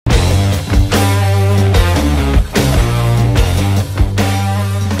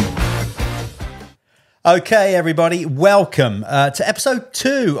Okay, everybody, welcome to episode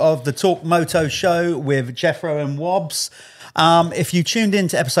 2 of the Torq Moto show with Jeff Perrett and DocWob. If you tuned in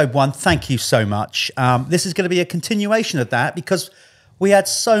to episode 1, thank you so much. This is going to be a continuation of that because we had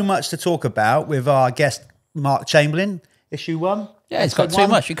so much to talk about with our guest, Mark Chamberlain, issue 1. Yeah, it's got too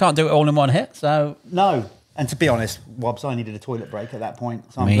much. You can't do it all in one hit, so... No, and to be honest, Wobbs, I needed a toilet break at that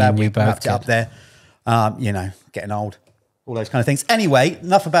point, so I'm glad we wrapped it up there. You know, getting old. All those kind of things. Anyway,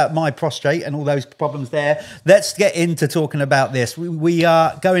 enough about my prostate and all those problems there. Let's get into talking about this. We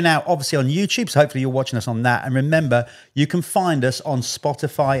are going out, obviously, on YouTube, so hopefully you're watching us on that. And remember, you can find us on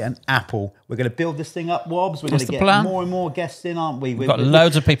Spotify and Apple. We're going to build this thing up, Wobbs. We're going to get more and more guests in, aren't we? We've got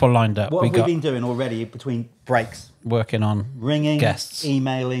loads of people lined up. What have we been doing already between breaks? Working on ringing, guests,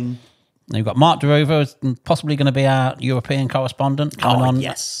 emailing. And you've got Mark DeRover, possibly going to be our European correspondent. Coming on.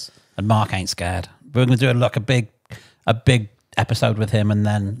 Yes. And Mark ain't scared. We're going to do like a big episode with him, and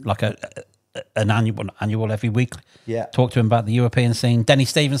then like an annual every week. Yeah. Talk to him about the European scene. Denny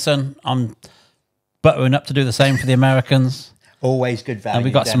Stevenson, I'm buttering up to do the same for the Americans. Always good value. And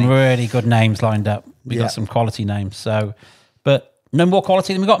we've got some really good names lined up. We've got some quality names. So, but no more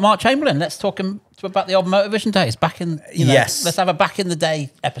quality than we got Mark Chamberlain. Let's talk about the old Motovision days. Back in, yes. Let's have a back in the day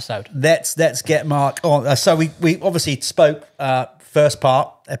episode. Let's get Mark on. So we obviously spoke. First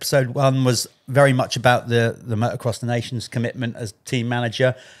part, episode 1, was very much about the Motocross the Nation's commitment as team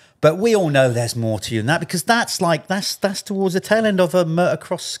manager. But we all know there's more to you than that, because that's towards the tail end of a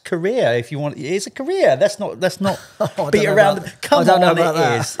motocross career. If you want, it is a career. Let's not beat around. Come on,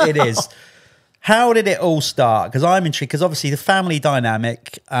 it is. How did it all start? Because I'm intrigued. Because obviously the family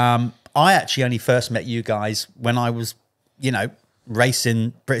dynamic. I actually only first met you guys when I was,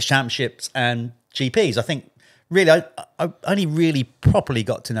 racing British Championships and GPs. I think really I only really properly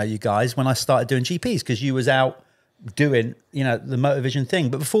got to know you guys when I started doing GPs, because you was out doing, the Motovision thing.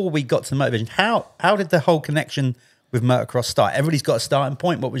 But before we got to the Motovision, how did the whole connection with motocross start? Everybody's got a starting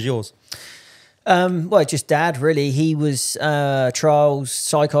point. What was yours? Well, just Dad, really. He was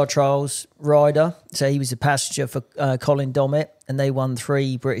sidecar trials rider. So he was a passenger for Colin Dommett, and they won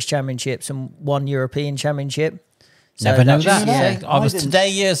 3 British Championships and 1 European Championship. So never know that. Yeah. I was today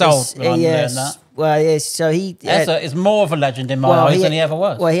years old when I learned that. Well, yes. So he is more of a legend in my eyes than he ever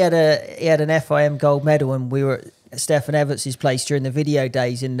was. Well, he had an FIM gold medal, and we were at Stefan Everts' place during the video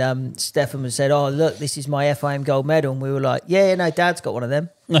days, and Stefan said, "Oh, look, this is my FIM gold medal," and we were like, "Yeah, no, Dad's got one of them."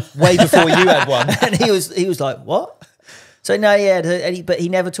 Way before you had one, and he was like, "What?" So no, but he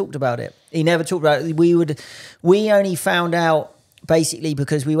never talked about it. He never talked about it. We only found out basically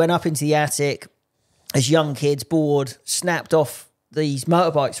because we went up into the attic as young kids, bored, snapped off these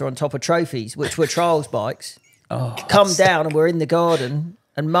motorbikes are on top of trophies, which were trials bikes. Come down, and we're in the garden,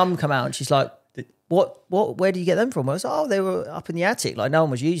 and Mum come out, and she's like, What? Where did you get them from? I was like, they were up in the attic. Like, no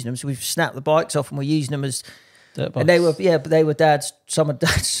one was using them, so we've snapped the bikes off, and we're using them as dirt bikes. And they were some of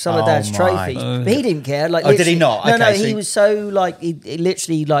Dad's trophies. But he didn't care. Like, did he not? No, okay, he was so like, he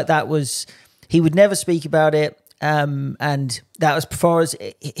literally like that was. He would never speak about it, and that was as far as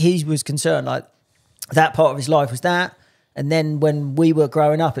he was concerned. Like, that part of his life was that. And then when we were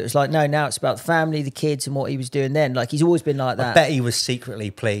growing up, it was like, no, now it's about the family, the kids, and what he was doing then. Like, he's always been like that. I bet he was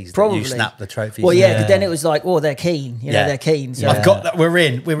secretly pleased that you snapped the trophies. Well, yeah, but then it was like, oh, they're keen. They're keen. So. I've got that. We're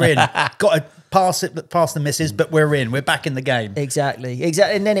in. Got to pass the misses, but we're in. We're back in the game. Exactly.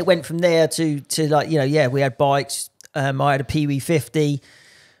 And then it went from there to like, we had bikes. I had a Pee Wee 50,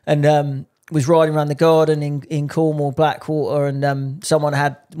 and was riding around the garden in Cornwall, Blackwater, and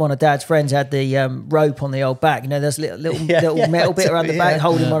one of Dad's friends had the rope on the old back. There's a little metal bit around the back,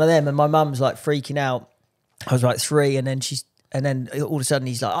 holding one of them, and my mum's like freaking out. I was like 3, and then all of a sudden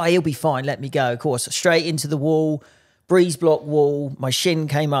he's like, "Oh, he'll be fine. Let me go." Of course, straight into the wall, breeze block wall. My shin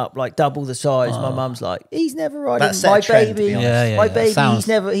came up like double the size. My mum's like, "He's never riding my baby. My baby.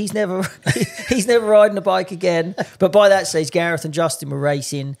 He's never riding a bike again." But by that stage, Gareth and Justin were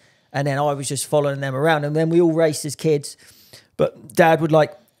racing. And then I was just following them around. And then we all raced as kids. But Dad would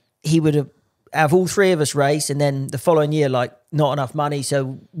he would have all 3 of us race. And then the following year, not enough money.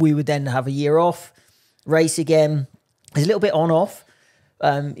 So we would then have a year off, race again. It's a little bit on off,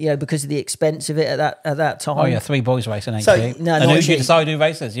 because of the expense of it at that time. Oh, yeah, 3 boys racing, ain't you? And who do you decide who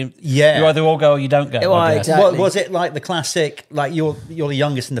races? You either all go or you don't go. Well, exactly. Was it like the classic, like you're the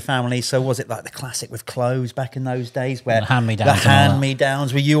youngest in the family, so was it like the classic with clothes back in those days where the hand-me-downs? The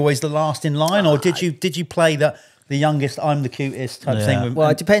hand-me-downs, were you always the last in line, or did you play the youngest, I'm the cutest type thing? Well,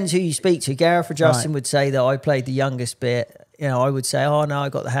 it depends who you speak to. Gareth or Justin would say that I played the youngest bit. I would say, oh no, I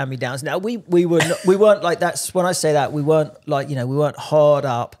got the hand-me-downs. Now we weren't like, that's when I say that, we weren't like, we weren't hard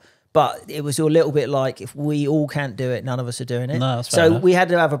up, But it was a little bit like, if we all can't do it, none of us are doing it. No, that's fair enough. we had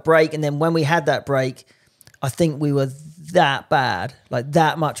to have a break. And then when we had that break, I think we were that bad, like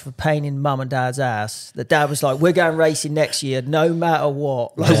that much of a pain in mum and dad's ass, that dad was like, we're going racing next year no matter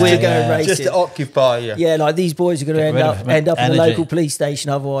what. Like, we're going racing. Just to occupy you. Yeah, like these boys are going to end up in the local police station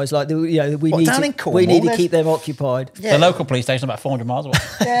otherwise. Like, we need to keep them occupied. The local police station about 400 miles away.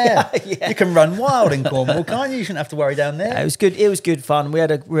 Yeah. You can run wild in Cornwall, can't you? You shouldn't have to worry down there. It was good. It was good fun. We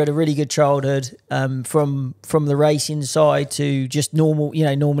had a really good childhood, from the racing side to just normal.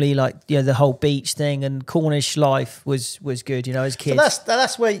 Normally like the whole beach thing, and Cornish life was good. As kids. So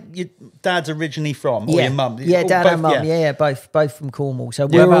that's where your dad's originally from, or your mum. Yeah, dad and mum. Yeah, both from Cornwall. So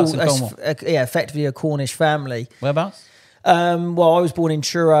we're all effectively a Cornish family. Whereabouts? Well, I was born in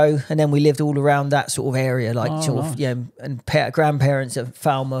Truro, and then we lived all around that sort of area, like and grandparents at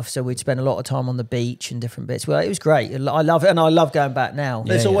Falmouth. So we'd spend a lot of time on the beach and different bits. Well, it was great. I love it, and I love going back now.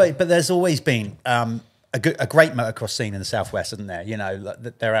 There's always been a great motocross scene in the southwest, isn't there?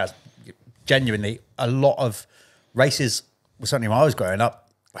 There has genuinely a lot of races. Certainly when I was growing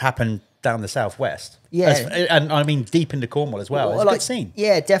up, happened down the southwest. Yeah, and I mean deep into Cornwall as well. It's a good scene.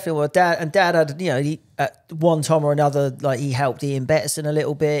 Yeah, definitely. Well, dad had he, at one time or another, like he helped Ian Bettison a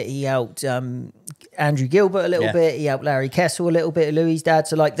little bit. He helped Andrew Gilbert a little bit. He helped Larry Kessel a little bit. Louis' dad.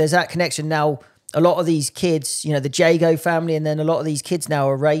 So like, there's that connection now. A lot of these kids, the Jago family, and then a lot of these kids now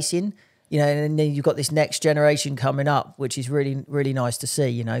are racing. And then you've got this next generation coming up, which is really, really nice to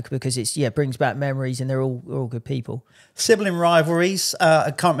see, because it brings back memories, and they're all good people. Sibling rivalries.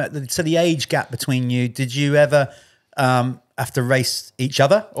 I can't remember. So the age gap between you, did you ever have to race each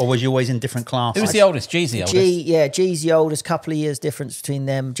other, or was you always in different classes? Who was the oldest? G's the oldest? G's the oldest. Couple of years difference between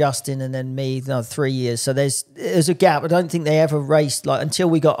them, Justin, and then me, 3 years. So there's a gap. I don't think they ever raced, like, until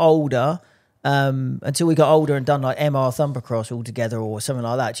we got older. And done like MR Thundercross all together or something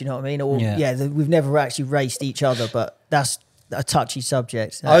like that. Do you know what I mean? Or we've never actually raced each other, but that's a touchy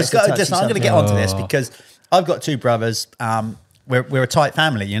subject. I'm going to get onto this because I've got two brothers. We're a tight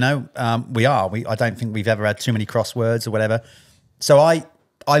family, we are. I don't think we've ever had too many crosswords or whatever. So I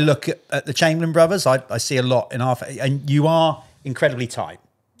look at the Chamberlain brothers. I see a lot in and you are incredibly tight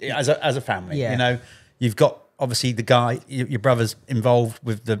as a family. Yeah. You've got obviously the guy, your brother's involved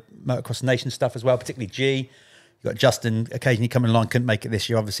with the Motocross Nation stuff as well, particularly G. You've got Justin occasionally coming along, couldn't make it this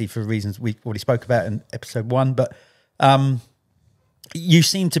year, obviously for reasons we already spoke about in episode 1. But you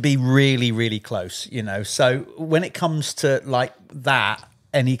seem to be really, really close, So when it comes to like that,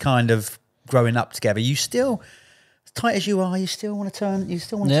 any kind of growing up together, you still, as tight as you are, you still want to turn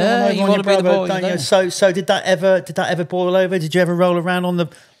over on your brother, don't you? So did that ever boil over? Did you ever roll around on the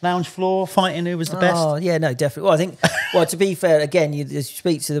lounge floor fighting who was the best? Oh yeah, no, definitely. Well, I think, to be fair, again, you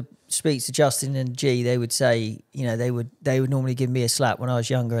speak to Justin and G, they would say, they would normally give me a slap when I was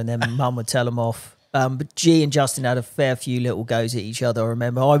younger, and then mum would tell them off. But G and Justin had a fair few little goes at each other. I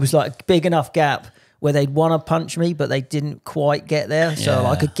remember I was like a big enough gap where they'd want to punch me, but they didn't quite get there, so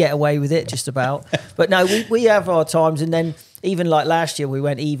I could get away with it just about. But no, we have our times, and then even like last year we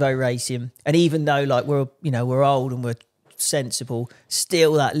went Evo racing, and even though like we're old and we're sensible,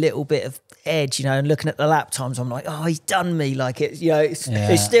 still that little bit of edge, and looking at the lap times, I'm like, oh, he's done me. Like it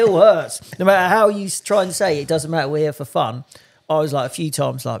still hurts. No matter how you try and say it doesn't matter, we're here for fun. I was like a few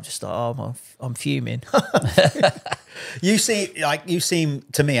times like just like, oh, I'm fuming. You seem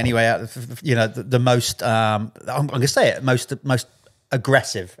to me anyway, out of, the most I'm going to say it, most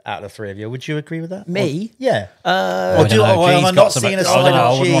aggressive out of the three of you. Would you agree with that? Me? Yeah. I wouldn't want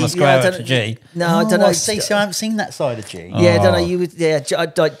to square up to G. No, I don't know. See, so I haven't seen that side of G. Yeah, I don't know. You would. Yeah,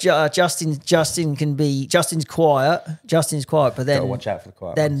 Justin can be. Justin's quiet, but then gotta watch out for the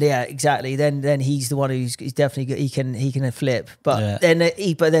quiet. Then ones. Exactly. Then he's the one who's definitely he can flip. But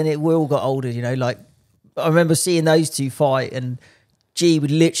then we all got older. Like I remember seeing those two fight, and G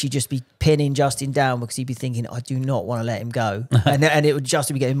would literally just be pinning Justin down because he'd be thinking, I do not want to let him go. and it would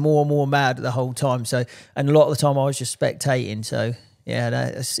Justin be getting more and more mad the whole time. So, and a lot of the time I was just spectating. So,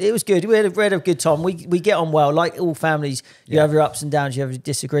 yeah, it was good. We had a good time. We get on well. Like all families, you have your ups and downs, you have your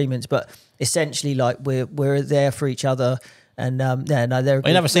disagreements, but essentially, like, we're there for each other. And, they're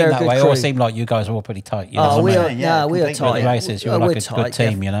you never seem that way. It always seemed like you guys were all pretty tight. We are tight. The races, you were like a good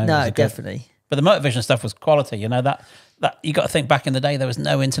team, No, definitely. But the Motovision stuff was quality, that you got to think back in the day, there was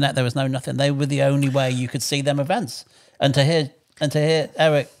no internet, there was no nothing. They were the only way you could see them events. And to hear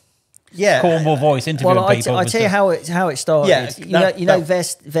Eric, Cornwall voice interviewing people. I tell you how it started. Yeah,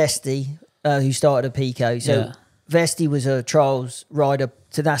 Vesti, who started at Pico. So Vesti was a trials rider.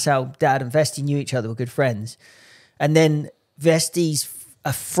 So that's how Dad and Vesti knew each other, were good friends. And then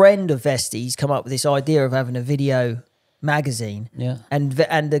a friend of Vesti's come up with this idea of having a video magazine. Yeah. And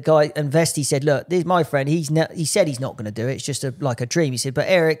the guy, and Vesti said, look, this is my friend. He said he's not going to do it. It's just like a dream. He said, but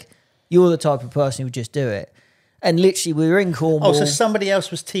Eric, you're the type of person who would just do it. And literally, we were in Cornwall. Oh, so somebody else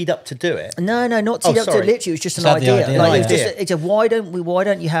was teed up to do it? No, not teed up to it. Literally, it was just an idea. Like, it's a why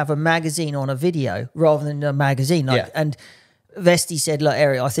don't you have a magazine on a video rather than a magazine? Like, and Vesti said, look,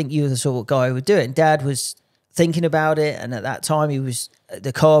 Eric, I think you're the sort of guy who would do it. And Dad was thinking about it, and at that time,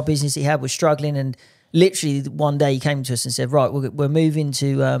 the car business he had was struggling. And literally, one day he came to us and said, right, we're moving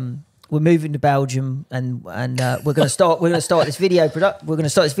to Belgium, and we're going to start this video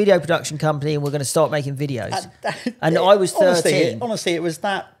production company, and we're going to start making videos. And I was 13. Honestly, it was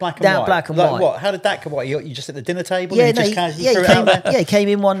that black and white. Black and like, white. What? How did that come? What? You just at the dinner table? Yeah, and you just casually threw it out there? Yeah, he came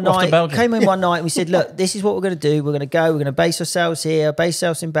in one night. And we said, look, this is what we're going to do. We're going to base ourselves here, base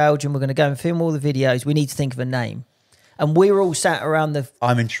ourselves in Belgium. We're going to go and film all the videos. We need to think of a name. And we were all sat around the.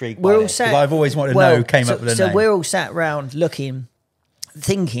 I'm intrigued by this, because I've always wanted to know who came up with a name. So we're all sat around looking,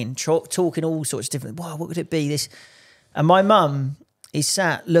 thinking, talking all sorts of different. Wow, what could it be? This, and my mum is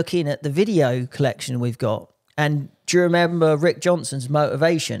sat looking at the video collection we've got. And do you remember Rick Johnson's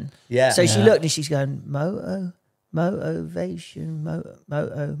Motivation? Yeah. So she looked and she's going, Motivation,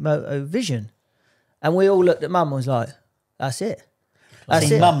 Motovision. And we all looked at Mum and was like, that's it.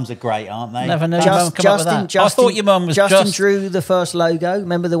 Mums are great, aren't they? Never know. Justin, I thought your mum was Justin drew the first logo.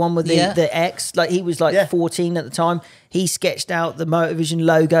 Remember the one with the X? Like, he was like 14 at the time. He sketched out the Motovision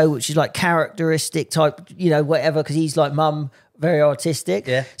logo, which is like characteristic type, whatever, because he's like Mum, very artistic.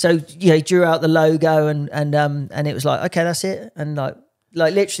 Yeah. So he drew out the logo, and it was like, okay, that's it. And like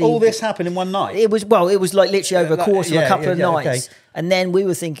literally, all this happened in one night. It was like literally over a course of a couple of nights. Okay. And then we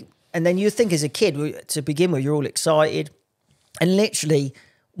were thinking, and then you think as a kid, to begin with, you're all excited. And literally,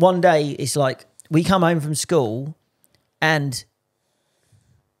 one day, it's like, we come home from school and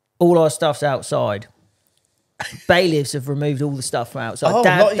all our stuff's outside. Bailiffs have removed all the stuff from outside. Oh,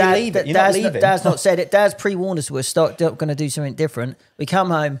 Dad's not said it. Dad's pre-warned us we're going to do something different. We come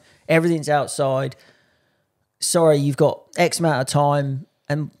home, everything's outside. Sorry, you've got X amount of time.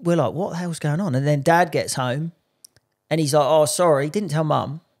 And we're like, what the hell's going on? And then Dad gets home and he's like, oh, sorry, didn't tell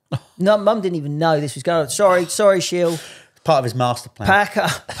Mum. No, Mum didn't even know this was going on. Sorry, Sheil. Part of his master plan.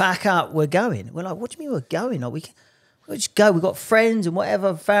 Pack up, we're going. We're like, what do you mean we're going? Like, we'll just go. We've got friends and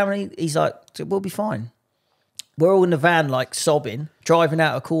whatever, family. He's like, we'll be fine. We're all in the van, like, sobbing, driving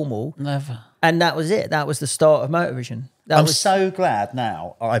out of Cornwall. Never. And that was it. That was the start of Motovision. I'm so glad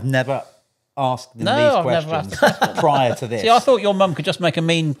now I've never asked them these questions prior to this. See, I thought your mum could just make a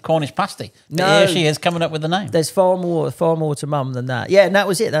mean Cornish pasty. No. Here she is coming up with the name. There's far more to Mum than that. Yeah, and that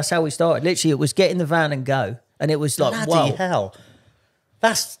was it. That's how we started. Literally, it was get in the van and go. And it was like, bloody hell.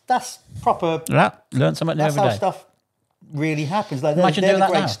 That's proper. Yeah, learn something new every day. That's how stuff really happens. Like, imagine doing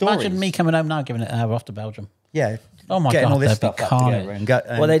that now. Stories. Imagine me coming home now, giving it an hour off to Belgium. Yeah. Oh my God, all this stuff up together and go.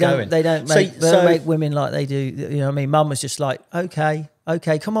 Well, they don't make women like they do. You know what I mean? Mum was just like, okay,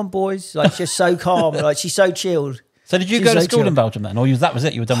 come on, boys. Like, just so calm. Like, she's so chilled. So did you go to school in Belgium then, or that was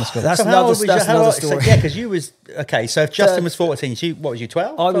it? You were done with school. That's another story. Yeah, because you was okay. So if Justin was 14, what was you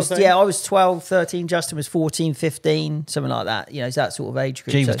 12? I was 12, 13. Justin was 14, 15, something like that. It's that sort of age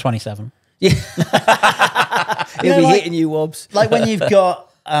group. G was 27. Yeah, he'll be hitting you, Wobbs. Like when you've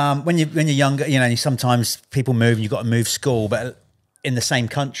got when you're younger, sometimes people move and you've got to move school, but in the same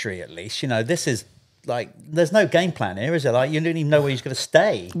country at least. This is like there's no game plan here, is there? Like you don't even know where he's going to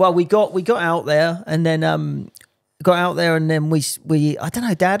stay. Well, we got out there, and then. Got out there, and then we I don't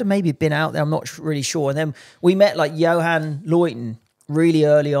know, Dad had maybe been out there, I'm not really sure. And then we met like Johan Leuten really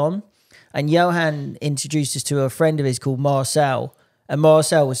early on, and Johan introduced us to a friend of his called Marcel, and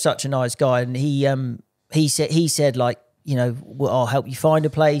Marcel was such a nice guy, and he said like, well, I'll help you find a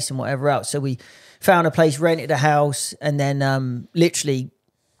place and whatever else. So we found a place, rented a house, and then literally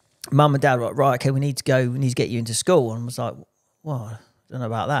Mum and Dad were like, right, okay, we need to get you into school. And I was like, well, I don't know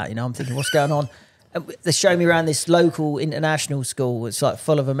about that, I'm thinking, what's going on? They showed me around this local international school. It's like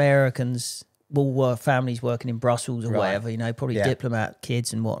full of Americans, all families working in Brussels or whatever, probably diplomat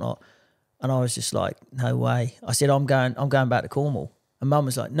kids and whatnot. And I was just like, no way. I said, I'm going back to Cornwall. And Mum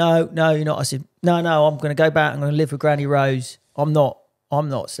was like, no, you're not. I said, no, I'm going to go back. I'm going to live with Granny Rose. I'm not going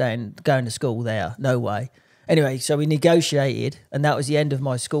to school there. No way. Anyway, so we negotiated, and that was the end of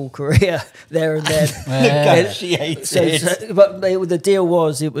my school career there and then. Negotiated. But the deal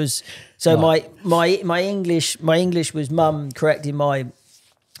was, my English was Mum correcting my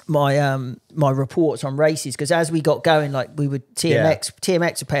reports on races, because as we got going, like we would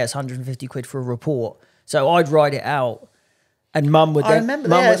TMX would pay us 150 quid for a report, so I'd write it out, and Mum would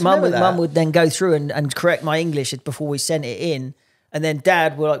then go through and correct my English before we sent it in. And then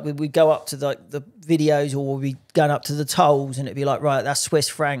Dad we'd go up to the videos, or we'd be going up to the tolls, and it'd be like, right, that's Swiss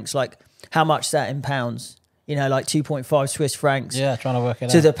francs. Like, how much is that in pounds? You know, like 2.5 Swiss francs. Yeah, trying to work it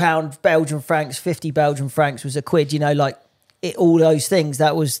out. To the pound, Belgian francs, 50 Belgian francs was a quid. You know, like all those things.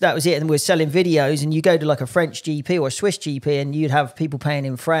 That was it. And we're selling videos, and you go to like a French GP or a Swiss GP, and you'd have people paying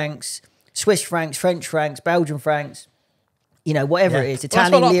in francs, Swiss francs, French francs, Belgian francs. You know, whatever it is,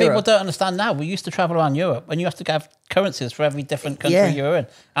 Italian That's what a lot lira. of people don't understand now. We used to travel around Europe, and you have to have currencies for every different country you're in,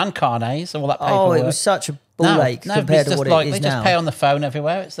 and carnets and all that paperwork. Oh, it was such a ball ache compared to what it is they now. just pay on the phone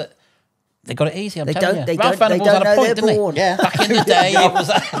everywhere. It's that they got it easy. I'm telling you. They Ralph don't Venables had a know point, they're didn't he? born. Yeah. Back in the day, it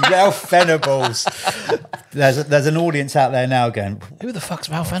was. Ralph Venables. There's an audience out there now going, Who the fuck's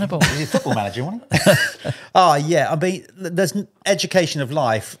Ralph Venables? he's a football manager, wasn't he? Oh, yeah. I mean, there's education of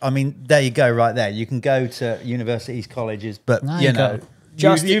life. I mean, there you go right there. You can go to universities, colleges, but, you know,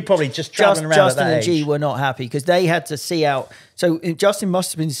 you probably just traveling around Justin at that and G age. were not happy because they had to see out. So Justin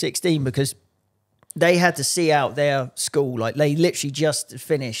must have been 16 because they had to see out their school. Like, they literally just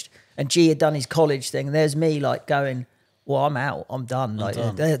finished. And G had done his college thing. And there's me, like, going, well, I'm out. I'm done. Like,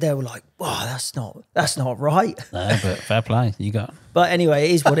 they were like, wow, that's not right. No, but fair play. You got. But anyway,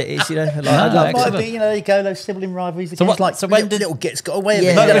 it is what it is, you know. Like, It might be, you know, you go those sibling rivalries. So what- Like, so when did- little gets got away with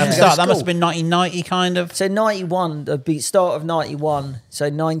Yeah. it? No, You no, don't no, have to go to That must school. have been 1990 kind of. So 91, the start of 91. So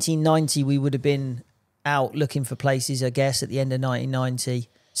 1990, we would have been out looking for places, I guess, at the end of 1990.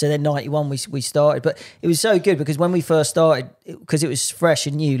 So then 91, we started. But it was so good because when we first started, because it was fresh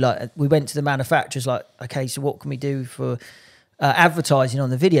and new, like we went to the manufacturers like, okay, so what can we do for advertising on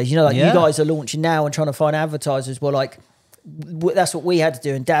the videos? You know, like you guys are launching now and trying to find advertisers. Well, like that's what we had to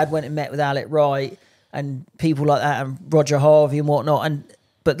do. And Dad went and met with Alec Wright and people like that and Roger Harvey and whatnot.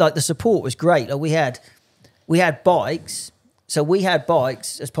 But like the support was great. Like we had bikes. So we had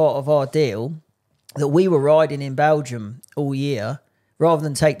bikes as part of our deal that we were riding in Belgium all year. Rather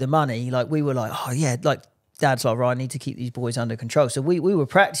than take the money, like we were like, oh yeah, like Dad's like, right, I need to keep these boys under control. So we were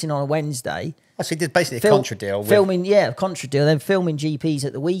practicing on a Wednesday. Oh, so you did basically a contra deal. Filming, a contra deal, then filming GPs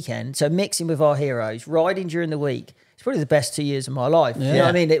at the weekend. So mixing with our heroes, riding during the week. It's probably the best 2 years of my life. Yeah. You know what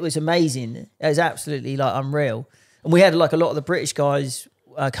I mean? It was amazing. It was absolutely like unreal. And we had like a lot of the British guys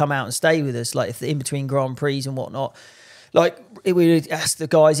come out and stay with us, like if in between Grand Prix and whatnot. Like we would ask the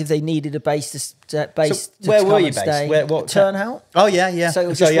guys if they needed a base to where come were you and based? stay. What Turnout? Oh yeah. So it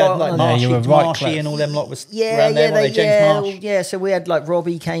was just yeah, right like on- Marshy, you were right Marshy close. and all them lot was Yeah, around there, weren't they? James Marsh. yeah. So we had like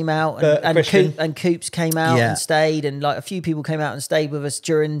Robbie came out and Christian. Coops came out Yeah. and stayed, and like a few people came out and stayed with us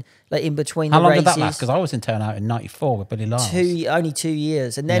during like in between How the long races. did that last? Because I was in Turnout in '94 with Billy Lyles. Only 2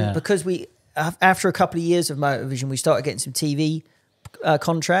 years, and then because we after a couple of years of Motovision, we started getting some TV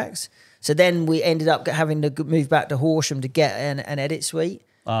contracts. So then we ended up having to move back to Horsham to get an edit suite.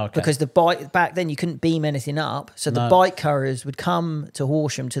 Oh, okay. Because the bike back then you couldn't beam anything up, so the bike couriers would come to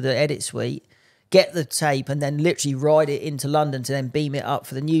Horsham to the edit suite, get the tape, and then literally ride it into London to then beam it up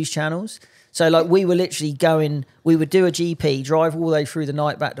for the news channels. So like we were literally going, we would do a GP, drive all the way through the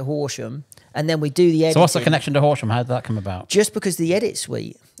night back to Horsham, and then we do the editing. So what's the connection to Horsham? How did that come about? Just because the edit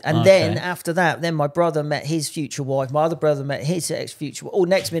suite. And then after that, then my brother met his future wife. My other brother met his ex-future wife. Oh,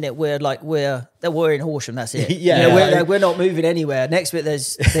 next minute we're in Horsham. That's it. We're not moving anywhere. Next minute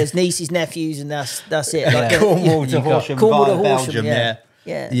there's nieces, nephews, and that's it. Like, Cornwall to Horsham via Belgium.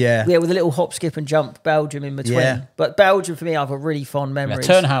 Yeah, with a little hop, skip, and jump Belgium in between. Yeah. But Belgium for me, I have a really fond memories.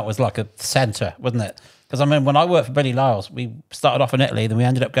 Turnout was like a centre, wasn't it? Because I mean, when I worked for Billy Lyles, we started off in Italy, then we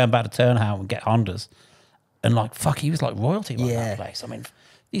ended up going back to Turnout and get Hondas, and like fuck, he was like royalty by that place. I mean,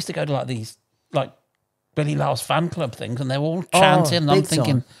 used to go to like these like Billy Lyles fan club things, and they're all chanting. And I'm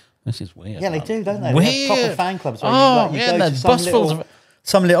thinking, this is weird. Yeah, they do, don't they? Weird. They have proper fan clubs. Where Oh, you yeah, go to there's bus fulls of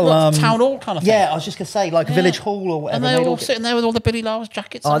some little town hall kind of thing. Yeah, I was just gonna say like a village hall or whatever. And they're all sitting there with all the Billy Lyles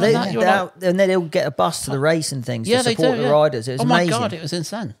jackets on. and that. then they'll get a bus to the race and things to They support do, the riders. It was amazing. Oh my God, it was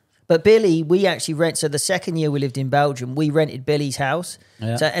insane. But Billy, we actually so the second year we lived in Belgium, we rented Billy's house.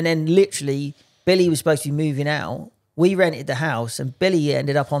 Yeah. So, and then literally, Billy was supposed to be moving out. We rented the house, and Billy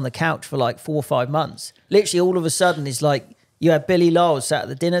ended up on the couch for like 4 or 5 months. Literally, all of a sudden, it's like you had Billy Lyles sat at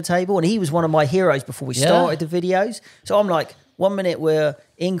the dinner table, and he was one of my heroes before we started the videos. So I'm like, 1 minute we're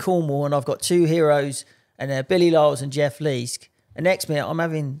in Cornwall, and I've got 2 heroes, and Billy Lyles and Jeff Leask. And next minute, I'm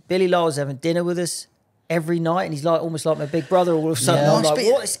having Billy Lyles having dinner with us every night, and he's like almost like my big brother. All of a sudden, I'm like,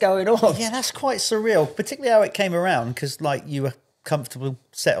 what is going on? Yeah, that's quite surreal, particularly how it came around, because like you were comfortable,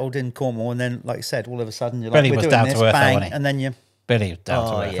 settled in Cornwall, and then, like you said, all of a sudden you're like, Billy we're was doing down this, to earth, bang, wasn't he? and then you. Billy was down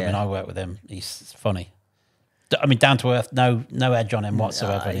to earth. I mean, I work with him. He's funny. I mean, down to earth, no edge on him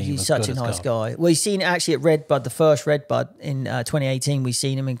whatsoever. He's such a nice guy. Well, he's seen actually at Redbud, the first Redbud in 2018. We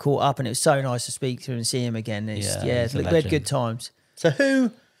seen him and caught up, and it was so nice to speak to him and see him again. We had good times. So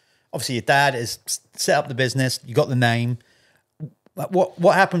who, obviously your dad has set up the business, you got the name.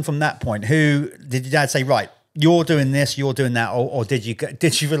 What happened from that point? Who did your dad say, right, you're doing this, you're doing that, or did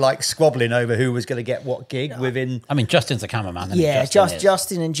you like squabbling over who was going to get what gig within? I mean, Justin's a cameraman. Yeah,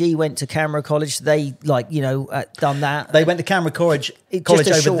 Justin and G went to camera college. They done that. They went to camera college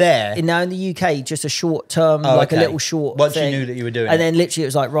over there. Now in the UK, just a short term, a little short. Once thing. you knew that you were doing, and then literally it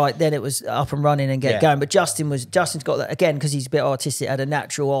was like right. Then it was up and running and get going. But Justin's got that again because he's a bit artistic. Had a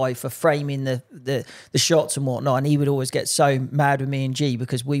natural eye for framing the shots and whatnot. And he would always get so mad with me and G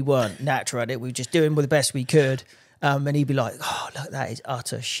because we weren't natural at it. We were just doing the best we could. And he'd be like, "Oh, look, that is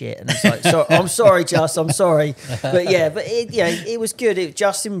utter shit." And it's like, "So I'm sorry, Just, I'm sorry." But yeah, but it was good.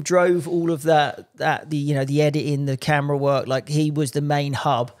 Justin drove all of the editing, the camera work. Like he was the main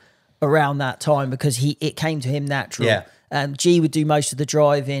hub around that time because it came to him natural. Yeah. G would do most of the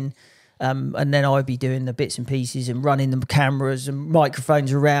driving. And then I'd be doing the bits and pieces and running the cameras and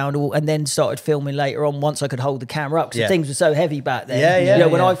microphones around, and then started filming later on once I could hold the camera up because things were so heavy back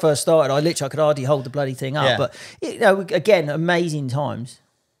then. When I first started, I could hardly hold the bloody thing up. Yeah. But again, amazing times.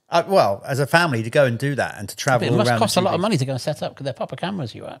 Well, as a family to go and do that and to travel But it must around cost a lot of money to go and set up because they're proper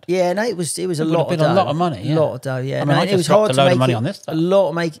cameras you had. Yeah, no, it was a lot of dough. A lot of money. Yeah. A lot of dough. Yeah, I mean, it was hard to make money on this stuff.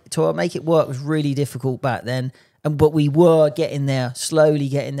 To make it work was really difficult back then. But we were getting there, slowly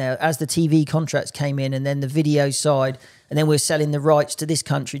getting there, as the TV contracts came in, and then the video side, and then we're selling the rights to this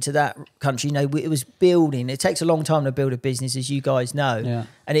country, to that country. It was building. It takes a long time to build a business, as you guys know,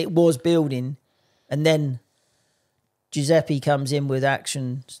 and it was building. And then Giuseppe comes in with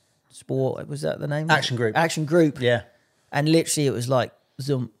Action Sport. Was that the name? Action Group. Action Group. Yeah. And literally, it was like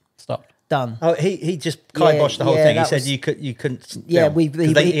zoom, stop. Done. Oh, he just kiboshed the whole thing. He said you couldn't. Yeah, he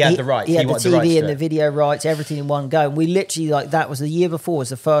had the rights. He had the wanted the rights TV and the video rights, everything in one go. And we literally that was the year before. Was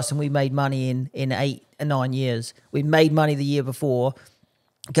the first time we made money in 8 or 9 years. We made money the year before.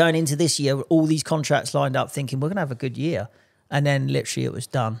 Going into this year, all these contracts lined up, thinking we're gonna have a good year, and then literally it was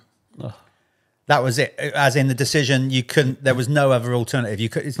done. Ugh. That was it. As in the decision, you couldn't. There was no other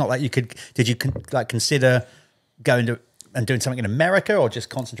alternative. It's not like you could. Did you consider going to and doing something in America, or just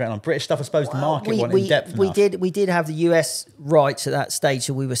concentrating on British stuff? I suppose the market wasn't in depth enough. We did have the US rights at that stage,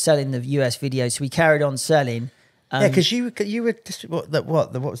 so we were selling the US videos. So we carried on selling. Because you were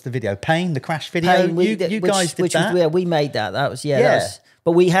what was the video? Pain, the crash video. Pain, you guys did that. We made that. That was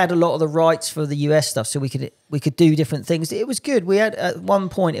but we had a lot of the rights for the US stuff, so we could do different things. It was good. We had at one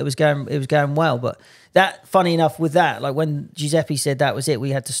point it was going well, but that, funny enough, with that, like when Giuseppe said that was it, we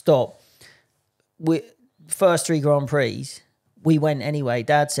had to stop. First 3 Grand Prix, we went anyway.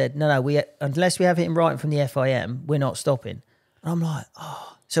 Dad said, no, unless we have it in writing from the FIM, we're not stopping. And I'm like,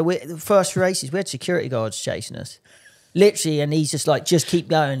 oh. So the first 3 races, we had security guards chasing us. Literally, and he's just like, just keep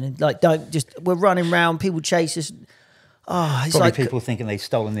going. And like, we're running around, people chase us. Oh, it's probably like people thinking they've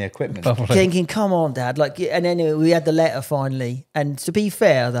stolen the equipment. Thinking, come on, Dad. Like, and then we had the letter finally. And to be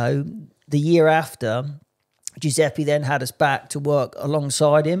fair, though, the year after, Giuseppe then had us back to work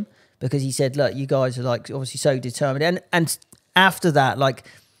alongside him, because he said, look, you guys are like obviously so determined. And after that, like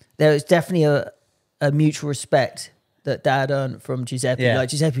there was definitely a mutual respect that Dad earned from Giuseppe. Yeah. Like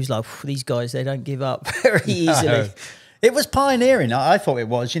Giuseppe was like, these guys, they don't give up very easily. No. It was pioneering. I thought it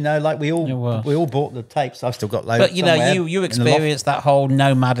was, like we all bought the tapes. I've still got loads. But you experienced that whole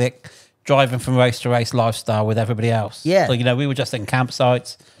nomadic driving from race to race lifestyle with everybody else. Yeah. So, we were just in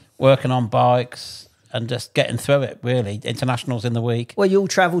campsites, working on bikes, and just getting through it, really. Internationals in the week. Well, you all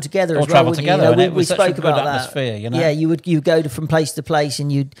travel together all as well. Travel together, and it was we such spoke a good about atmosphere, that. Yeah, you go from place to place,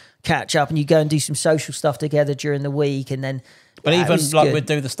 and you'd catch up, and you go and do some social stuff together during the week, and then. But even like we'd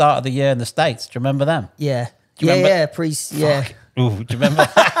do the start of the year in the States. Do you remember them? Yeah, do you remember? Yeah. Ooh, do you remember?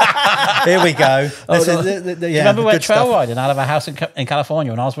 Here we go. Do you remember we were trail riding out of a house in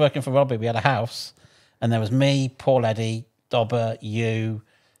California, and I was working for Robbie. We had a house, and there was me, Paul Eddy, Dobber, you,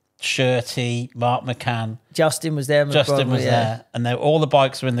 Shirty, Mark McCann. Justin was there. Justin was there. And all the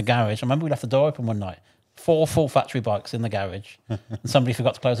bikes were in the garage. I remember we left the door open one night. 4 full factory bikes in the garage. And somebody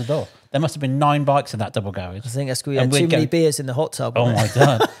forgot to close the door. There must have been 9 bikes in that double garage. I think that's because we had too many beers in the hot tub. Oh, my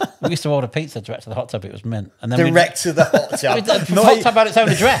God. We used to order pizza direct to the hot tub. It was mint. And then direct to the hot tub? The hot tub had its own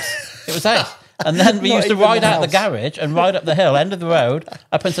address. It was ace. And then we used to ride out the garage and ride up the hill, end of the road,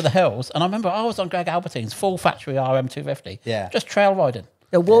 up into the hills. And I remember I was on Greg Albertine's full factory RM250. Yeah. Just trail riding.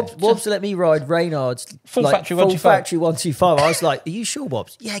 Yeah, Wobbs let me ride Reynard's full factory 125. I was like, "Are you sure,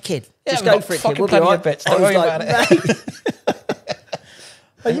 Wobbs? Yeah, kid, just go for it, kid. We'll be right." Bits. Don't worry about it.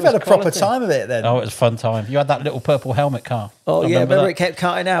 Oh, you've had a proper time of it then. Oh, it was a fun time. You had that little purple helmet car. Oh, yeah, remember it kept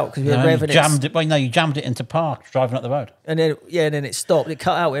cutting out because we had revenue. You jammed it into park driving up the road. And then it stopped. It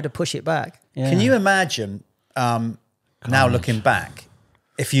cut out. We had to push it back. Yeah. Can you imagine now looking back,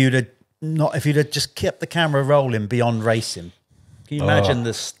 if you'd have just kept the camera rolling beyond racing, can you imagine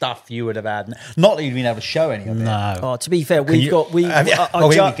the stuff you would have had? Not that you'd been able to show any of it. No. Oh, to be fair, here we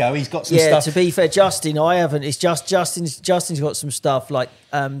go. He's got some stuff. Yeah, to be fair, Justin, I haven't. It's just Justin's got some stuff. Like,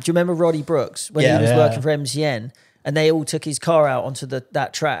 do you remember Roddy Brooks when he was working for MCN, and they all took his car out onto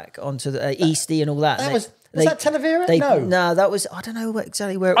that track, onto the Eastie and all that. Was that Talavera? No, that was, I don't know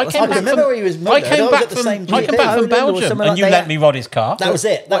exactly where it was. I remember where he was. I came back from Belgium, and you lent me Roddy's car. That was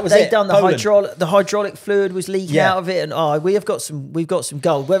it. They'd done the hydraulic fluid was leaking out of it, and we've got some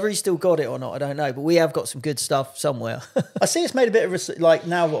gold. Whether he's still got it or not, I don't know, but we have got some good stuff somewhere. I see it's made a bit of a, like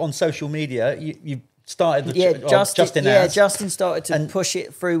now on social media, you started Justin started to push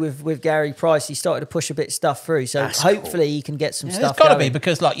it through with Gary Price. He started to push a bit of stuff through, so hopefully he can get some stuff. It's got to be,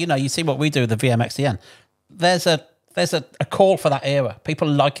 because you see what we do with the VMXDN. There's a call for that era. People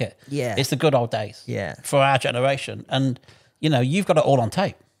like it. Yeah, it's the good old days. Yeah, for our generation, and you've got it all on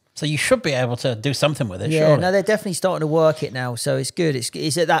tape, so you should be able to do something with it. Yeah, surely. no, they're definitely starting to work it now, so it's good.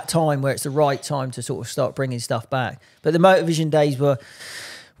 It's at that time where it's the right time to sort of start bringing stuff back. But the Motovision days were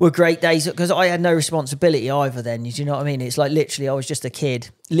great days because I had no responsibility either then. Do you know what I mean? It's like literally I was just a kid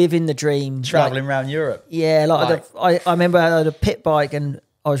living the dream, traveling around Europe. Yeah, I remember I had a pit bike and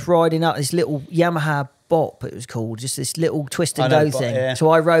I was riding up this little Yamaha Bop, it was called, just this little twist and go thing. Yeah. So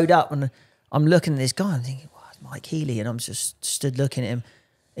I rode up and I'm looking at this guy and thinking, wow, it's Mike Healy, and I'm just stood looking at him.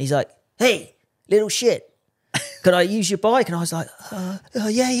 He's like, hey, little shit, can I use your bike? And I was like,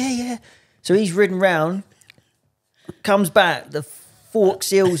 yeah. So he's ridden round, comes back, the fork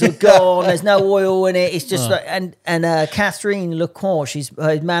seals are gone, there's no oil in it. It's just like, and Catherine Lecour, she's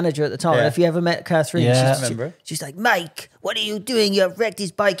her manager at the time. Yeah. If you ever met Catherine, she's like, Mike, what are you doing? You wrecked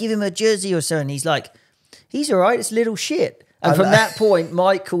his bike, give him a jersey or so. And he's like, he's all right, it's little shit. And from that point,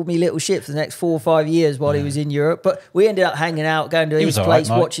 Mike called me little shit for the next 4 or 5 years while he was in Europe. But we ended up hanging out, going to his place,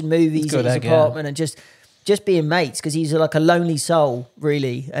 watching movies at his apartment, and just being mates, because he's like a lonely soul,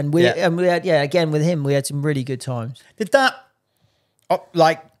 really. And we had, again with him, we had some really good times. Did that,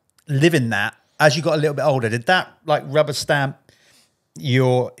 like, living that as you got a little bit older, did that like rubber stamp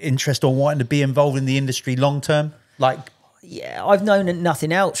your interest or wanting to be involved in the industry long term? Like, yeah, I've known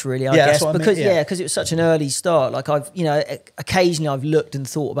nothing else really, I guess, because because it was such an early start. Like occasionally I've looked and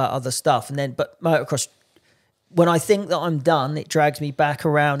thought about other stuff, and then but motocross, when I think that I'm done, it drags me back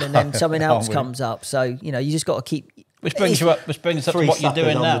around, and then something else comes up. So you just got to keep. Which brings us up to what you're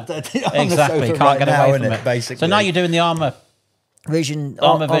doing now. Exactly, you can't get away from it. Basically. So now you're doing the Armour Vision,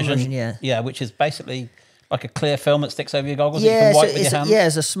 yeah, which is basically like a clear film that sticks over your goggles. Yeah, you can wipe with your hands. Yeah,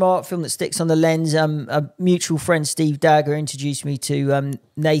 it's a smart film that sticks on the lens. A mutual friend, Steve Dagger, introduced me to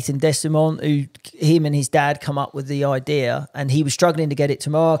Nathan Desimont, who him and his dad come up with the idea, and he was struggling to get it to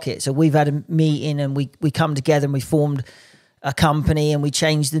market. So we've had a meeting, and we come together and we formed a company, and we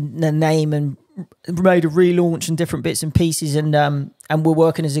changed the name and made a relaunch and different bits and pieces, and we're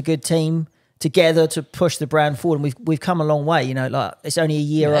working as a good team together to push the brand forward, and we've come a long way. Like it's only a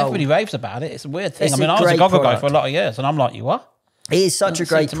year old. Everybody raves about it. It's a weird thing. I was a goggle guy for a lot of years, and I'm like, you what? It is such a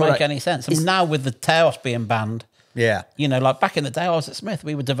great product. Make any sense? And now with the tear-offs being banned, like back in the day, I was at Smith,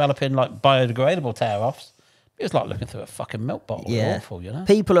 we were developing like biodegradable tear-offs. It was like looking through a fucking milk bottle. Yeah. Awful,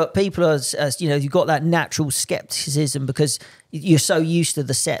 People are, you've got that natural skepticism because you're so used to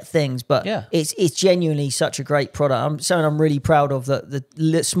the set things, but it's genuinely such a great product. I'm really proud of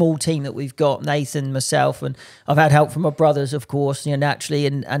the small team that we've got, Nathan, myself, and I've had help from my brothers, of course, naturally,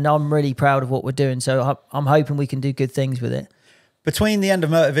 and I'm really proud of what we're doing. So I'm hoping we can do good things with it. Between the end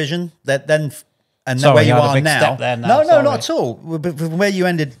of Motovision, and where you are now. No, not at all. Where you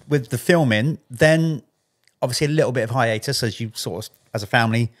ended with the filming, then obviously a little bit of hiatus as you sort of, as a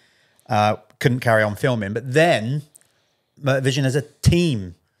family, couldn't carry on filming. But then Motovision as a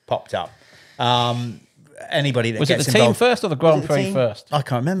team popped up. Anybody that was gets it the involved, team first or the Grand Prix first? I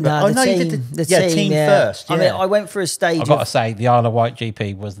can't remember. No, you did the team first. Yeah. I mean, I went for a stage. I've got to say, the Isle of Wight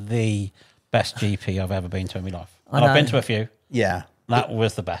GP was the best GP I've ever been to in my life. And I've been to a few. Yeah. That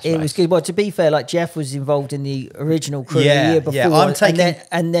was the best. It was good. Well, to be fair, like Jeff was involved in the original crew the year before. Yeah, I'm taking,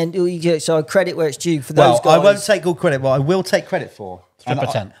 and then so credit where it's due for those guys. I won't take all credit. What I will take credit for,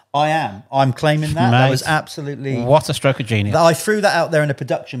 I am. I'm claiming that. Mate, that was absolutely what a stroke of genius. I threw that out there in a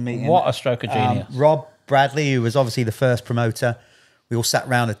production meeting. What a stroke of genius. Rob Bradley, who was obviously the first promoter, we all sat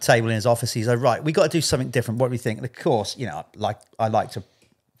around a table in his office. He's like, right, we got to do something different. What do we think? And of course, I like to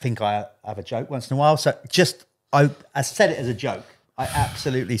think I have a joke once in a while. So I said it as a joke. I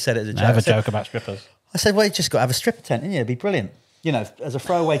absolutely said it as a joke. I have a joke about strippers. I said, well, you just got to have a stripper tent, innit? It'd be brilliant. As a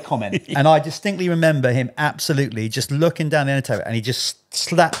throwaway comment. And I distinctly remember him absolutely just looking down the table, and he just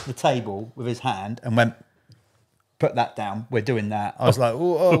slapped the table with his hand and went, put that down. We're doing that. I was like,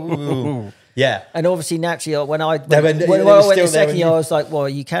 oh. Yeah. And obviously, naturally, when I went the second year, I was like, well,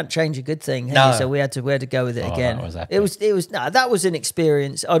 you can't change a good thing. No. So we had to go with it again. That was an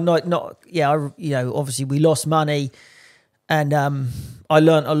experience. Obviously we lost money, and I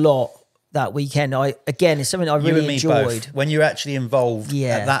learned a lot that weekend. It's something I really enjoyed. Both. When you're actually involved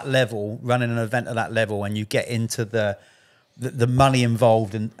at that level, running an event at that level, and you get into the money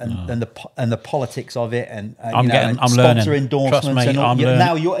involved and the politics of it, and I'm sponsor learning. endorsements. Me,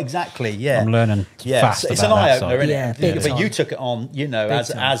 now you're exactly. I'm learning fast. It's an eye opener, isn't it? Big but you took it on,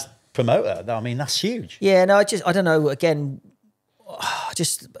 as promoter. I mean, that's huge. Yeah, no, I don't know. Again,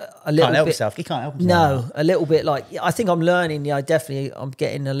 just a little bit. He can't help himself. No, a little bit. Like, I think I'm learning. I'm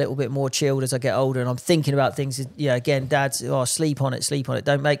getting a little bit more chilled as I get older, and I'm thinking about things. Again, Dad's sleep on it.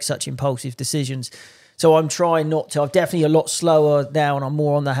 Don't make such impulsive decisions. So I'm trying not to. I'm definitely a lot slower now, and I'm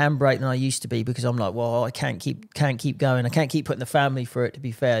more on the handbrake than I used to be, because I'm like, well, I can't keep going. I can't keep putting the family through it. To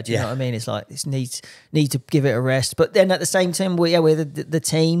be fair, do you know what I mean? It's like it needs to give it a rest. But then at the same time, we're the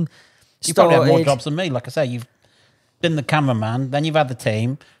team. You probably have more jobs than me. Like I say, you've been the cameraman, then you've had the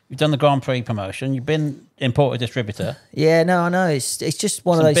team, you've done the Grand Prix promotion, you've been importer distributor. Yeah, no, I know. It's just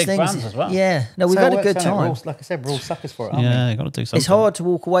one of those big things. Brands as well. Yeah, no, we've had a good time. Like I said, we're all suckers for it. Aren't we? You got to do something. It's hard to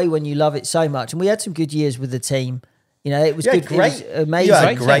walk away when you love it so much, and we had some good years with the team. It was good. Great, it was amazing. You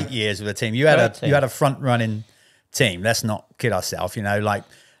had great years with the team. You had a front running team. Let's not kid ourselves. Like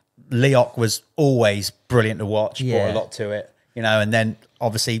Leoc was always brilliant to watch. Brought a lot to it. And then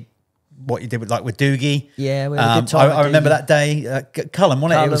obviously what you did with Doogie. Yeah, we had a good time. I remember that day. Cullen,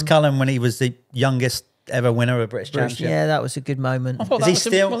 wasn't it? It was Cullen when he was the youngest ever winner of a British Championship. Yeah, that was a good moment. I thought was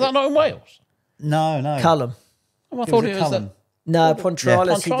that not in Wales? No. Cullen. I thought it was No,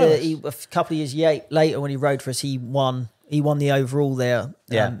 Pontralis. Pontralis. He a couple of years later when he rode for us, he won the overall there.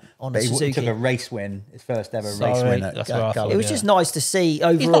 On but Suzuki. He took a race win, his first ever race win at Cullen. It was just nice to see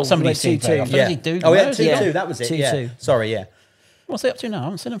overall. He's not somebody 2-2. Yeah. He had 2-2. That was it. 2-2. Sorry, yeah. What's he up to now? I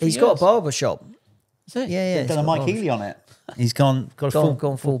haven't seen him for years. He's got a barber shop. Is it? Yeah. He's done a Mike Healy on it. He's got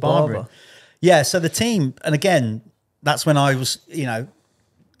a full barber. Yeah, so the team, and again, that's when I was,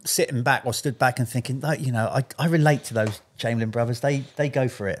 sitting back or stood back and thinking, I relate to those Chamberlain brothers. They go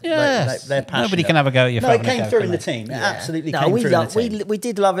for it. Yes. They're passionate. Nobody can have a go at you. No, it came through in the team. It absolutely came through in the team. We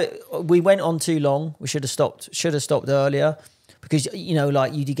did love it. We went on too long. We should have stopped earlier, because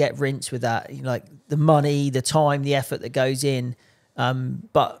you do get rinsed with that. Like the money, the time, the effort that goes in.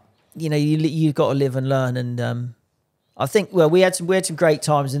 But you've got to live and learn. And I think we had some great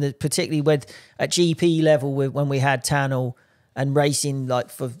times, and particularly at GP level when we had Tannel and racing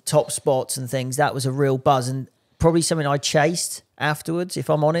for top spots and things. That was a real buzz, and probably something I chased afterwards, if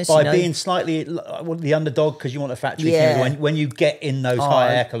I'm honest. By being slightly the underdog, because you want a factory finish. When you get in those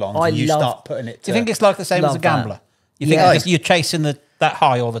high echelons and you start putting it. Do you think it's like the same as a gambler? You think you're chasing that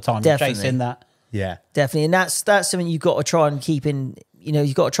high all the time? Definitely. You're chasing that. Yeah, definitely, and that's something you've got to try and keep in.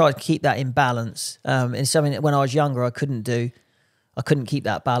 You've got to try to keep that in balance. And something that when I was younger I couldn't do. I couldn't keep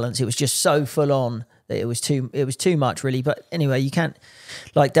that balance. It was just so full on that it was too much, really. But anyway, you can't,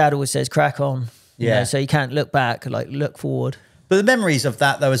 like Dad always says, crack on. So you can't look back, look forward. But the memories of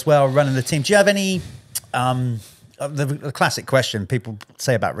that though as well, running the team. Do you have any? The classic question people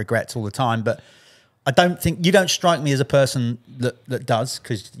say about regrets all the time, but I don't think you don't strike me as a person that does,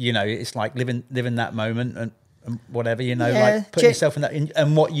 because it's like living that moment and whatever, like putting yourself in that,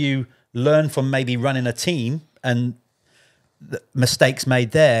 and what you learn from maybe running a team and the mistakes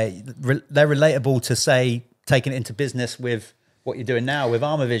made there, they're relatable to say taking it into business with what you're doing now with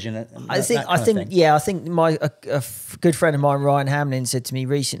Armovision. I think a good friend of mine, Ryan Hamlin, said to me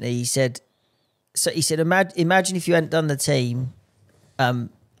recently. He said, imagine if you hadn't done the team,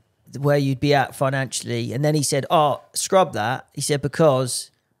 where you'd be at financially. And then he said, scrub that. He said,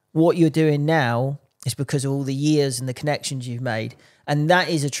 because what you're doing now is because of all the years and the connections you've made. And that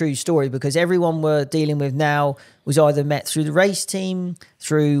is a true story, because everyone we're dealing with now was either met through the race team,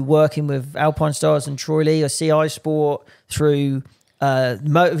 through working with Alpine Stars and Troy Lee or CI Sport, through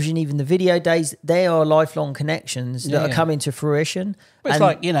Motovision, even the video days. They are lifelong connections that are coming to fruition. But it's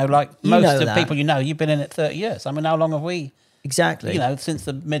like most of the people you've been in it 30 years. I mean, how long have we? Exactly. Since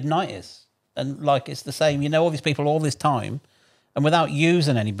the mid-90s. And it's the same, all these people all this time. And without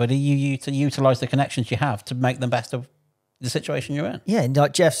using anybody, you to utilise the connections you have to make the best of the situation you're in. Yeah, and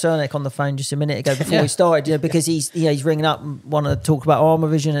like Jeff Cernick on the phone just a minute ago before we started, because he's ringing up and want to talk about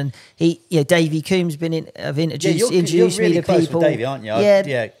Armovision, and Davey Coombs been introduced really me to close people. With Davey, aren't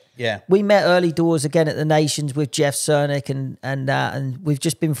you? Yeah. We met early doors again at the Nations with Jeff Cernick, and we've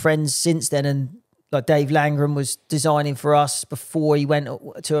just been friends since then. And like Dave Langren was designing for us before he went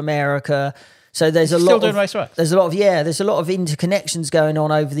to America. So there's still doing race work. There's a lot of interconnections going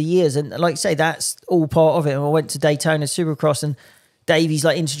on over the years, and like I say, that's all part of it. And I went to Daytona Supercross, and Davey's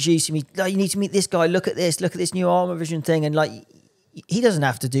like introducing me. Oh, you need to meet this guy. Look at this new Motovision thing, and like he doesn't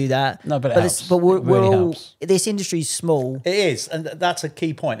have to do that. No, but it helps. But we're really all helps. This industry's small. It is, and that's a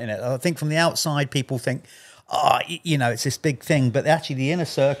key point in it. I think from the outside, people think, it's this big thing, but actually the inner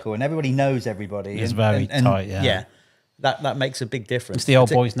circle and everybody knows everybody. It's very tight. Yeah. That makes a big difference. It's the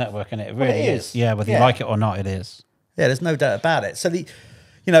old boys network, and it really is. Yeah, whether you like it or not, it is. Yeah, there's no doubt about it. So the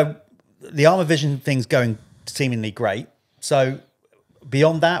Motovision thing's going seemingly great. So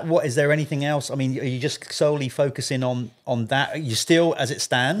beyond that, what is there anything else? I mean, are you just solely focusing on that? Are you still, as it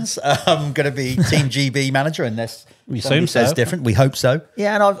stands, going to be Team GB manager unless somebody says different? We hope so.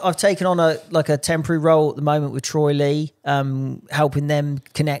 Yeah, and I've taken on a temporary role at the moment with Troy Lee, helping them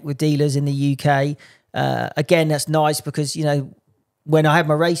connect with dealers in the UK. Again, that's nice because, when I had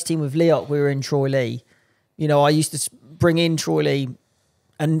my race team with Leok, we were in Troy Lee. I used to bring in Troy Lee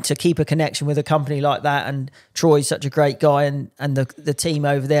and to keep a connection with a company like that. And Troy's such a great guy and the team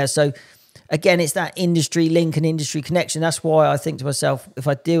over there. So again, it's that industry link and industry connection. That's why I think to myself, if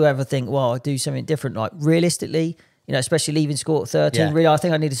I do ever think, well, I'll do something different, like realistically, especially leaving school at 13, really, I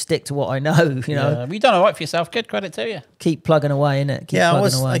think I need to stick to what I know, Yeah, you've done all right for yourself. Good credit to you. Keep plugging away, innit? I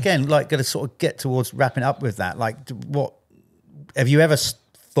was, again, like, going to sort of get towards wrapping up with that. Like, what have you ever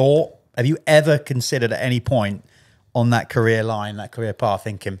thought, have you ever considered at any point on that career line, that career path,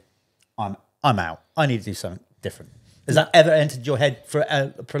 thinking, I'm out, I need to do something different? Has that ever entered your head for a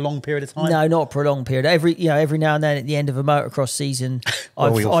prolonged period of time? No, not a prolonged period. Every now and then at the end of a motocross season,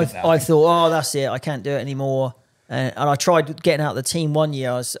 I've thought, that's it, I can't do it anymore. And I tried getting out of the team one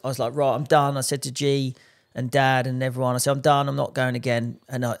year. I was like, right, I'm done. I said to G and Dad and everyone, I said, I'm done. I'm not going again.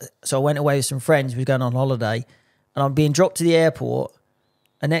 And so I went away with some friends. We were going on holiday. And I'm being dropped to the airport.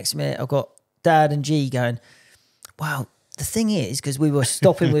 And next minute, I've got Dad and G going, wow, the thing is, because we were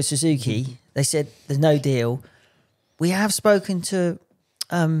stopping with Suzuki, they said, there's no deal. We have spoken to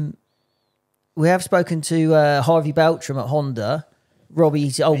Harvey Beltram at Honda,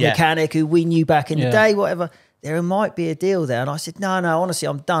 Robbie's old mechanic who we knew back in the day, whatever. There might be a deal there. And I said, no, honestly,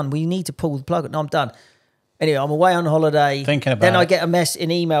 I'm done. We need to pull the plug. No, I'm done. Anyway, I'm away on holiday. Thinking about Then I get an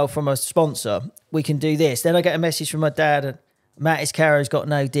email from a sponsor. We can do this. Then I get a message from my dad. And Mattis Carro's got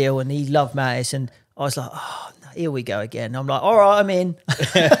no deal, and he loved Mattis. And I was like, here we go again. I'm like, all right, I'm in.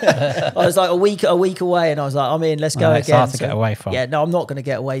 I was like a week away, and I was like, I'm in. Let's go again. It's hard to get away from. Yeah, no, I'm not going to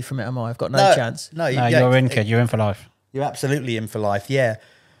get away from it, am I? I've got no chance. No, you're in, kid. You're in for life. You're absolutely in for life, yeah.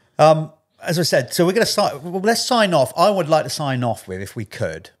 As I said, so we're going to let's sign off. I would like to sign off with, if we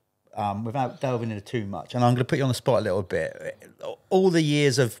could, without delving into too much. And I'm going to put you on the spot a little bit. All the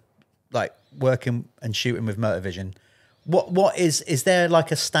years of like working and shooting with Motovision, what is there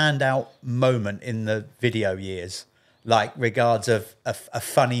like a standout moment in the video years, like regards of a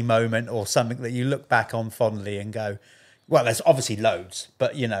funny moment or something that you look back on fondly and go, well, there's obviously loads,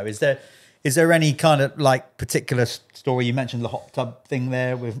 but is there any kind of like particular story? You mentioned the hot tub thing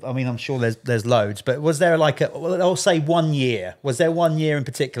there. I'm sure there's loads, but was there like I'll say 1 year. Was there 1 year in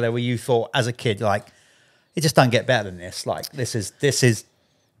particular where you thought as a kid, like, it just don't get better than this? Like this is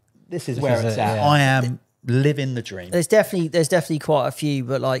where it's at. Yeah. I am living the dream. There's definitely quite a few,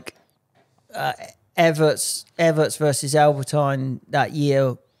 but like Everts versus Albertine that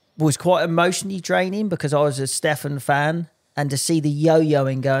year was quite emotionally draining because I was a Stefan fan. And to see the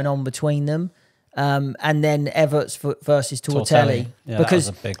yo-yoing going on between them, and then Everts versus Tortelli, because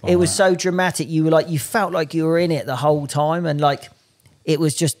it was so dramatic. You felt like you were in it the whole time, and like it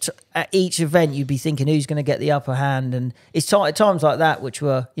was just at each event you'd be thinking who's going to get the upper hand, and it's times like that which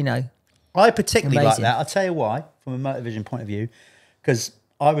were I particularly amazing. Like that. I'll tell you why, from a Motovision point of view, because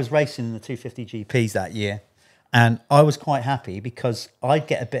I was racing in the 250 GPs that year, and I was quite happy because I'd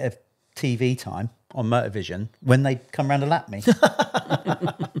get a bit of TV time on Motovision when they come around to lap me.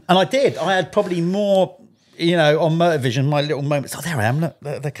 And I did. I had probably more, on Motovision, my little moments. Oh, there I am. Look,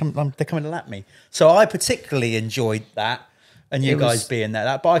 they're coming to lap me. So I particularly enjoyed that, and you guys being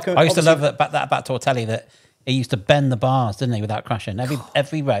there. But I used to love that about Tortelli, that he used to bend the bars, didn't he, without crashing.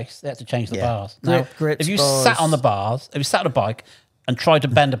 Every race, they had to change the bars. Now, grips, if you bars. sat on the bars, if you sat on a bike and tried to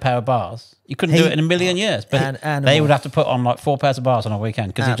bend a pair of bars, you couldn't do it in a million years. But they would have to put on like 4 pairs of bars on a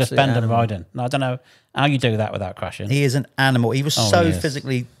weekend because he'd just bend and ride in. Now, I don't know how you do that without crashing. He is an animal. He was so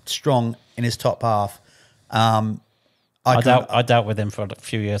physically strong in his top half. I dealt with him for a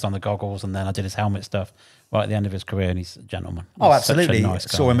few years on the goggles, and then I did his helmet stuff. right at the end of his career, and he's a gentleman. Oh, He's absolutely. such a nice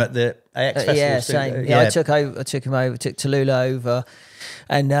guy. Saw him at the AX Festival. Yeah, so, same. I took him over, took Tallulah over,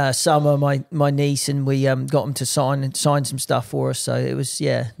 and Summer, my niece, and we got him to sign some stuff for us. So it was,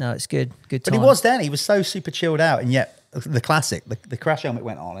 it's good time. But he was then. He was so super chilled out, and yet the classic, the crash helmet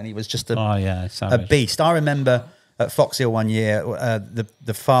went on, and he was just a beast. I remember at Fox Hill one year,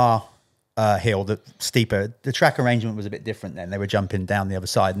 the far hill, the steeper, the track arrangement was a bit different then. They were jumping down the other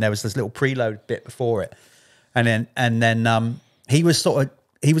side, and there was this little preload bit before it, and then he was the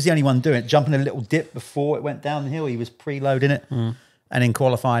only one doing it, jumping a little dip before it went down the hill. He was preloading it, and in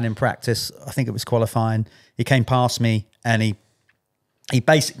qualifying, in practice, I think it was qualifying, he came past me and he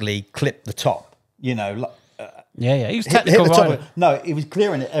basically clipped the top, you know. He was technical. Hit the top. No, he was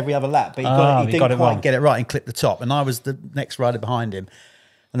clearing it every other lap, but he didn't quite get it right and clipped the top. And I was the next rider behind him.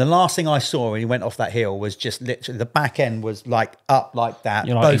 And the last thing I saw when he went off that hill was just literally the back end was like up like that,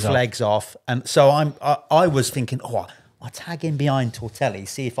 both legs off. And so I was thinking, I'll tag in behind Tortelli,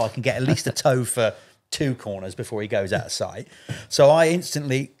 see if I can get at least a toe for 2 corners before he goes out of sight. So I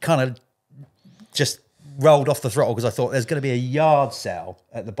instantly kind of just rolled off the throttle because I thought there's going to be a yard sale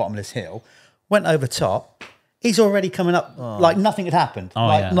at the bottom of this hill. Went over top. He's already coming up like nothing had happened.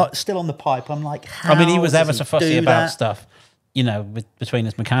 Not still on the pipe. I'm like, how? I mean, he was ever so fussy about stuff, you know, between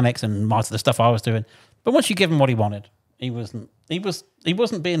his mechanics and most of the stuff I was doing. But once you give him what he wanted, he wasn't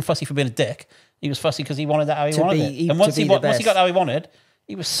being fussy for being a dick. He was fussy because he wanted that how he wanted it. And once he got how he wanted,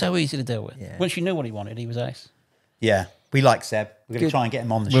 he was so easy to deal with. Yeah. Once you knew what he wanted, he was ace. Yeah, we like Seb. We're going to try and get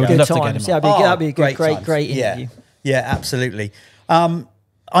him on the show. We'd love to get him on. That'd be a great interview. Yeah, absolutely.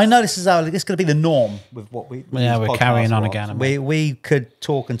 I know this is going to be the norm with what we. We're carrying on again. We could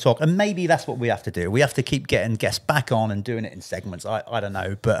talk, and maybe that's what we have to do. We have to keep getting guests back on and doing it in segments. I don't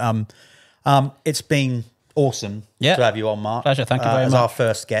know, but it's been awesome to have you on, Mark. Pleasure, thank you very much. As our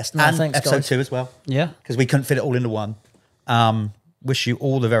first guest, and thanks, episode guys. 2 as well. Yeah, because we couldn't fit it all into one. Wish you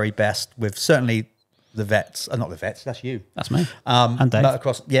all the very best with certainly the vets. Not the vets. That's you. That's me. And Dave.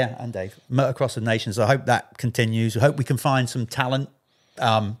 Motocross, and Dave. Motocross of Nations. I hope that continues. I hope we can find some talent.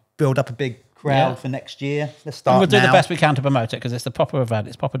 Build up a big crowd for next year. Let's start. And we'll do the best we can to promote it because it's the proper event.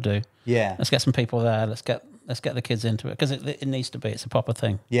 It's proper do. Yeah. Let's get some people there. Let's get the kids into it because it needs to be. It's a proper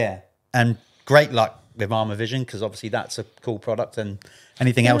thing. Yeah. And great luck with Motovision because obviously that's a cool product and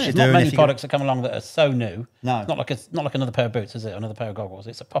anything else you're doing. Not many products that come along that are so new. No. It's not like another pair of boots, is it? Another pair of goggles.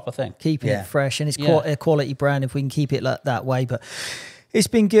 It's a proper thing. Keeping it fresh and it's a quality brand if we can keep it like that way. But it's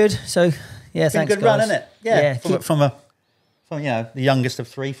been good. So thanks, good guys. Run, isn't it? Yeah. From the youngest of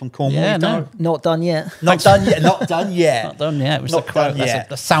 3 from Cornwall. Yeah, not done yet. Not done yet. Not done yet. Not done yet. It was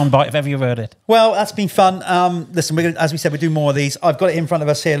the soundbite if ever you've heard it. Well, that's been fun. Listen, as we said, we do more of these. I've got it in front of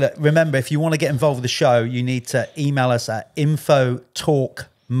us here. Look, remember, if you want to get involved with the show, you need to email us at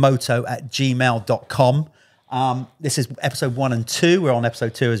infotorqmoto@gmail.com. This is episode 1 and 2. We're on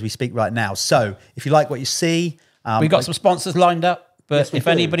episode 2 as we speak right now. So if you like what you see... we've got some sponsors lined up, but if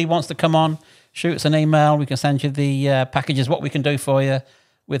anybody wants to come on, shoot us an email. We can send you the packages, what we can do for you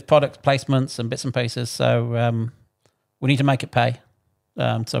with product placements and bits and pieces. So we need to make it pay.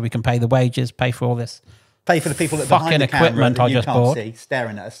 So we can pay the wages, pay for all this. Pay for the people that behind the equipment camera I just bought. See,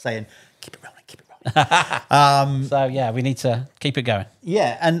 staring at us saying, keep it rolling, keep it rolling. So we need to keep it going.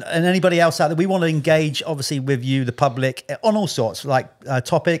 Yeah, and anybody else out there, we want to engage obviously with you, the public, on all sorts, like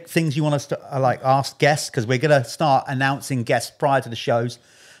topic, things you want us to ask guests, because we're going to start announcing guests prior to the shows.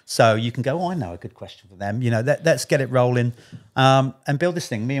 So you can go, I know a good question for them. Let's get it rolling and build this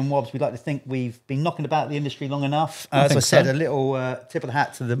thing. Me and Wobbs, we'd like to think we've been knocking about the industry long enough. As I said, a little tip of the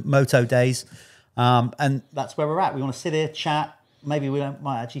hat to the Moto days. And that's where we're at. We want to sit here, chat. Maybe we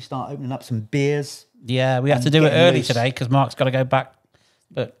might actually start opening up some beers. Yeah, we have to do it early today because Mark's got to go back.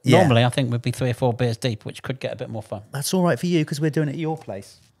 But normally I think we'd be 3 or 4 beers deep, which could get a bit more fun. That's all right for you because we're doing it at your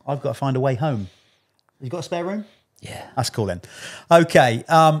place. I've got to find a way home. You got a spare room? Yeah. That's cool then. Okay,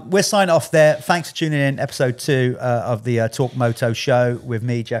 we're signing off there. Thanks for tuning in. Episode 2 of the Torq Moto show with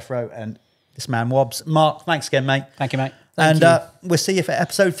me, Jeff Rowe, and this man, Wobbs. Mark, thanks again, mate. Thank you, mate. And we'll see you for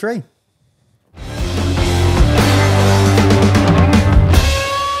episode 3.